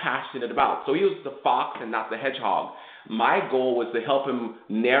said he was passionate about. So he was the fox and not the hedgehog. My goal was to help him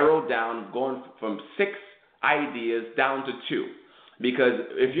narrow down, going from 6 ideas down to 2. Because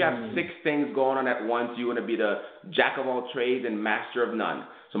if you have 6 things going on at once, you want to be the jack of all trades and master of none.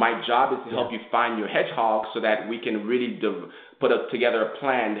 So my job is to help you find your hedgehog so that we can really put together a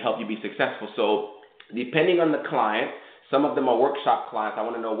plan to help you be successful. So depending on the client, some of them are workshop clients. I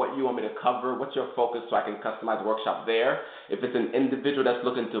want to know what you want me to cover, what's your focus, so I can customize the workshop there. If it's an individual that's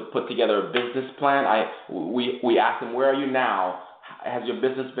looking to put together a business plan, we ask them, where are you now? Has your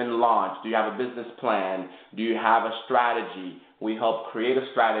business been launched? Do you have a business plan? Do you have a strategy? We help create a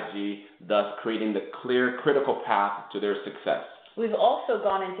strategy, thus creating the clear, critical path to their success. We've also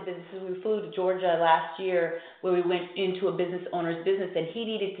gone into businesses. We flew to Georgia last year where we went into a business owner's business, and he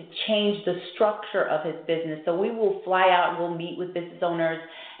needed to change the structure of his business. So we will fly out and we'll meet with business owners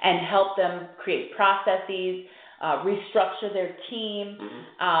and help them create processes, restructure their team.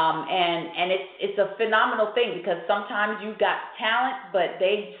 And it's a phenomenal thing, because sometimes you've got talent, but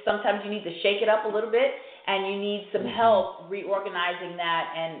sometimes you need to shake it up a little bit and you need some help reorganizing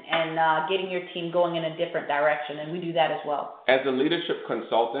that and getting your team going in a different direction, and we do that as well. As a leadership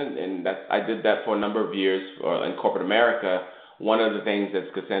consultant, and I did that for a number of years in corporate America, one of the things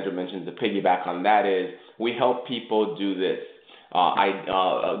that Cassandra mentioned to piggyback on that is we help people do this.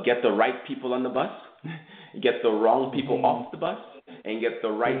 I get the right people on the bus, get the wrong people off the bus, and get the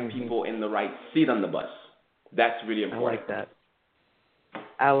right people in the right seat on the bus. That's really important.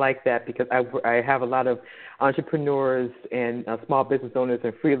 I like that because I have a lot of entrepreneurs and small business owners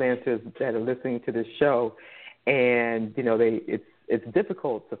and freelancers that are listening to this show, and it's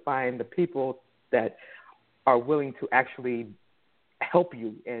difficult to find the people that are willing to actually help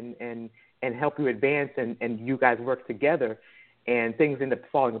you and help you advance, and you guys work together, and things end up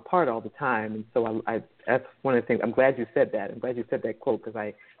falling apart all the time. And so that's one of the things. I'm glad you said that. I'm glad you said that quote because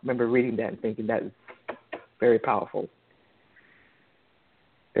I remember reading that and thinking that is very powerful.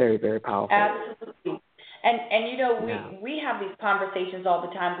 Very, very powerful. Absolutely. And we have these conversations all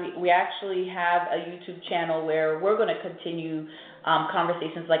the time. We actually have a YouTube channel where we're going to continue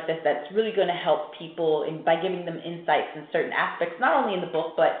conversations like this that's really going to help people by giving them insights in certain aspects, not only in the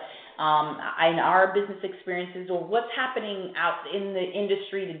book, but in our business experiences or what's happening out in the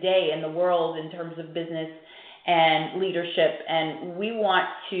industry today in the world in terms of business and leadership. And we want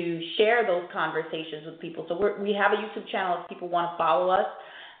to share those conversations with people. So we have a YouTube channel if people want to follow us.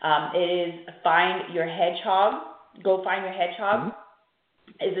 It is Find Your Hedgehog. Go Find Your Hedgehog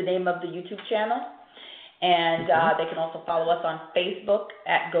is the name of the YouTube channel. And they can also follow us on Facebook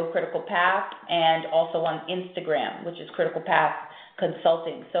at Go Critical Path and also on Instagram, which is Critical Path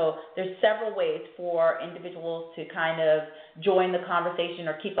Consulting. So there's several ways for individuals to kind of join the conversation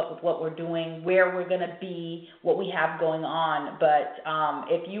or keep up with what we're doing, where we're going to be, what we have going on. But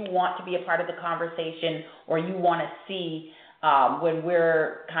if you want to be a part of the conversation or you want to see when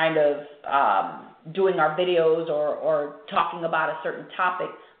we're kind of doing our videos or talking about a certain topic,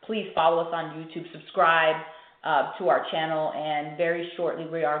 please follow us on YouTube, subscribe to our channel, and very shortly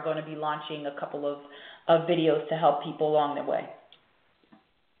we are going to be launching a couple of videos to help people along their way.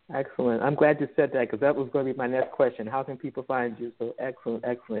 Excellent. I'm glad you said that because that was going to be my next question. How can people find you? So excellent,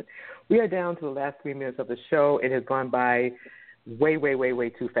 excellent. We are down to the last 3 minutes of the show. It has gone by way, way, way, way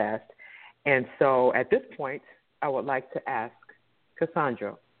too fast. And so at this point, I would like to ask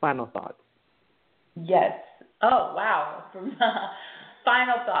Cassandra, final thoughts. Yes. Oh, wow.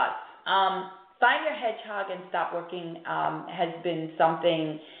 Final thoughts. Find Your Hedgehog and Stop Working has been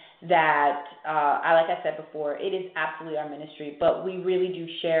something that, like I said before, it is absolutely our ministry, but we really do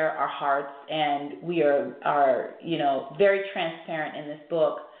share our hearts, and we are very transparent in this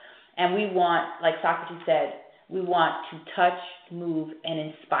book. And we want, like Socrates said, we want to touch, move, and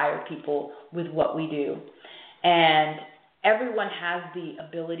inspire people with what we do. And everyone has the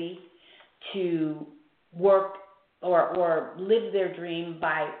ability to work or live their dream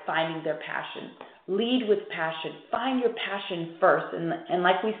by finding their passion. Lead with passion. Find your passion first. And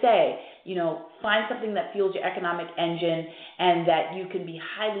like we say, find something that fuels your economic engine and that you can be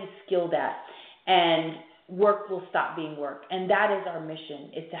highly skilled at. And work will stop being work. And that is our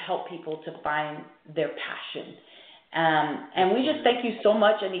mission, is to help people to find their passion. And we just thank you so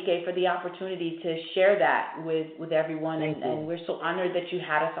much, Anike, for the opportunity to share that with everyone. And we're so honored that you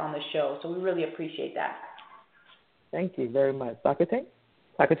had us on the show. So we really appreciate that. Thank you very much. Socrates?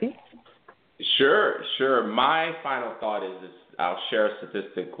 Sure. My final thought is I'll share a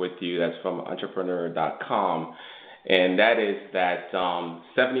statistic with you that's from entrepreneur.com, and that is that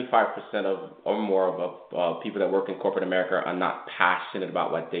 75% of or more of people that work in corporate America are not passionate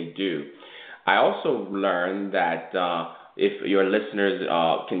about what they do. I also learned that if your listeners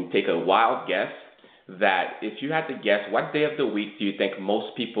can take a wild guess, that if you had to guess what day of the week do you think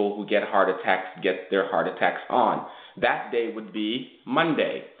most people who get heart attacks get their heart attacks on, that day would be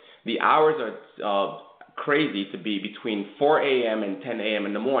Monday. The hours are crazy to be between 4 a.m. and 10 a.m.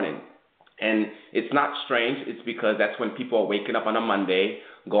 in the morning. And it's not strange. It's because that's when people are waking up on a Monday,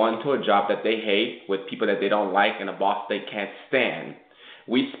 going to a job that they hate with people that they don't like and a boss they can't stand.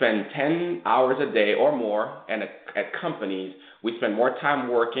 We spend 10 hours a day or more, and at companies, we spend more time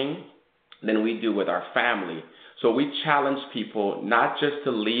working than we do with our family. So we challenge people not just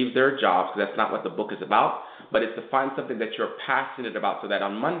to leave their jobs, because that's not what the book is about, but it's to find something that you're passionate about so that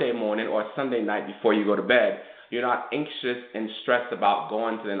on Monday morning or Sunday night before you go to bed, you're not anxious and stressed about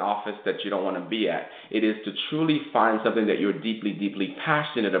going to an office that you don't want to be at. It is to truly find something that you're deeply, deeply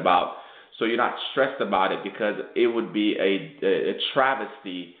passionate about, so you're not stressed about it, because it would be a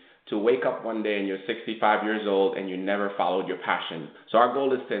travesty to wake up one day and you're 65 years old and you never followed your passion. So our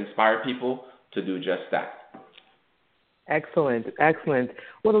goal is to inspire people to do just that. Excellent, excellent.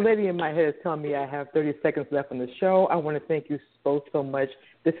 Well, the lady in my head is telling me I have 30 seconds left on the show. I want to thank you both so much.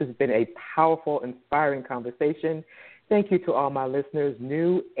 This has been a powerful, inspiring conversation. Thank you to all my listeners,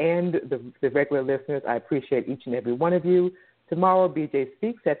 new and the regular listeners. I appreciate each and every one of you. Tomorrow, BJ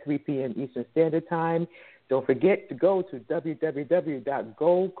Speaks at 3 p.m. Eastern Standard Time. Don't forget to go to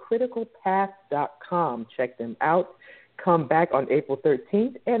www.gocriticalpath.com. Check them out. Come back on April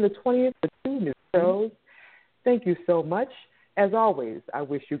 13th and the 20th for 2 new shows. Thank you so much. As always, I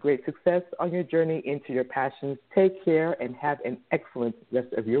wish you great success on your journey into your passions. Take care and have an excellent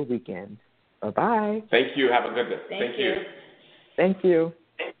rest of your weekend. Bye-bye. Thank you. Have a good day. Thank you. Thank you.